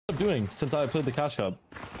doing since I played the Cash Cup?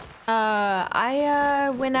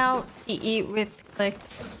 I went out to eat with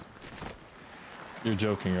Clix. You're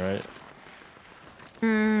joking, right?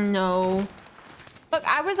 No. Look,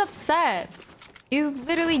 I was upset. You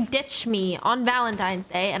literally ditched me on Valentine's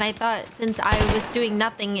Day, and I thought since I was doing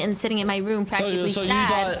nothing and sitting in my room practically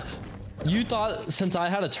sad. You thought since I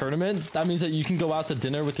had a tournament, that means that you can go out to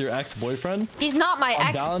dinner with your ex-boyfriend? He's not my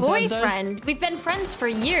ex-boyfriend. We've been friends for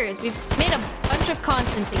years. We've made a bunch of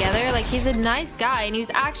content together. Like, he's a nice guy, and he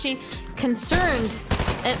was actually concerned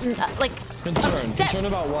and like upset. Concerned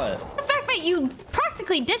about what? The fact that you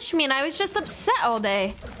practically ditched me, and I was just upset all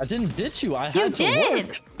day. I didn't ditch you. I had to work. You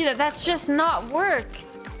did. Yeah, that's just not work.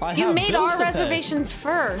 You made our reservations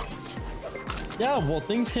first. Yeah, well,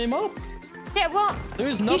 things came up. Yeah, well,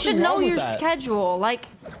 you should know your schedule. Like,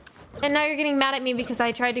 and now you're getting mad at me because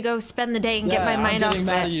I tried to go spend the day and get my mind off of it.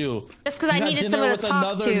 Mad at you. Just because I needed someone to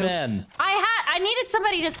talk to. I needed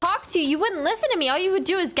somebody to talk to. You wouldn't listen to me. All you would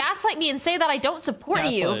do is gaslight me and say that I don't support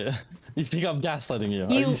you. You think I'm gaslighting you?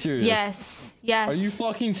 Are you serious? Yes, yes. Are you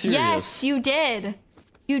fucking serious? Yes, you did.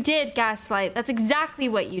 You did gaslight. That's exactly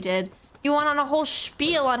what you did. You went on a whole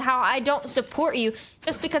spiel on how I don't support you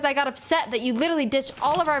just because I got upset that you literally ditched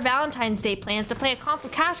all of our Valentine's Day plans to play a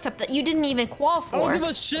console cash cup that you didn't even qual for. I don't give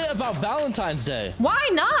a shit about Valentine's Day. Why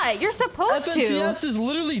not? You're supposed to. FNCS is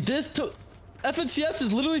literally FNCS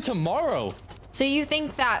is literally tomorrow. So you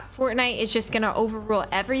think that Fortnite is just gonna overrule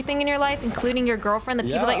everything in your life, including your girlfriend, the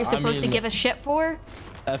people that you're supposed to give a shit for?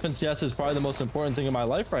 FNCS is probably the most important thing in my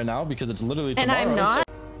life right now because it's literally tomorrow. And I'm not.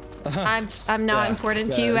 I'm not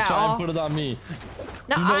important to you at all. Try and put it on me.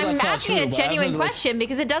 No, I'm asking a genuine question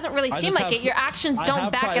because it doesn't really seem like it. Your actions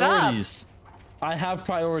don't back it up. I have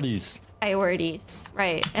priorities. Priorities,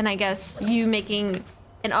 right? And I guess you making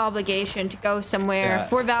an obligation to go somewhere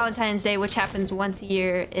for Valentine's Day, which happens once a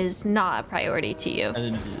year, is not a priority to you.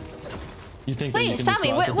 You think? Wait,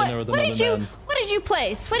 Sammy, what did you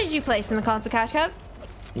place? What did you place in the console cash cup?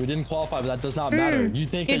 We didn't qualify, but that does not matter. You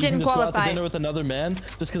think that you can just go out to dinner with another man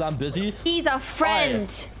just because I'm busy? He's a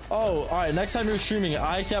friend. Oh, all right. Next time you're streaming,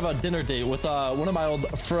 I actually have a dinner date with one of my old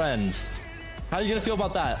friends. How are you gonna feel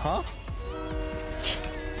about that, huh?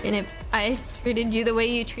 And if I treated you the way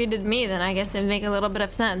you treated me, then I guess it'd make a little bit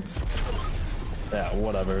of sense. Yeah,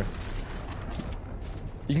 whatever.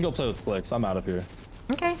 You can go play with Clix. I'm out of here.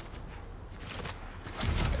 Okay.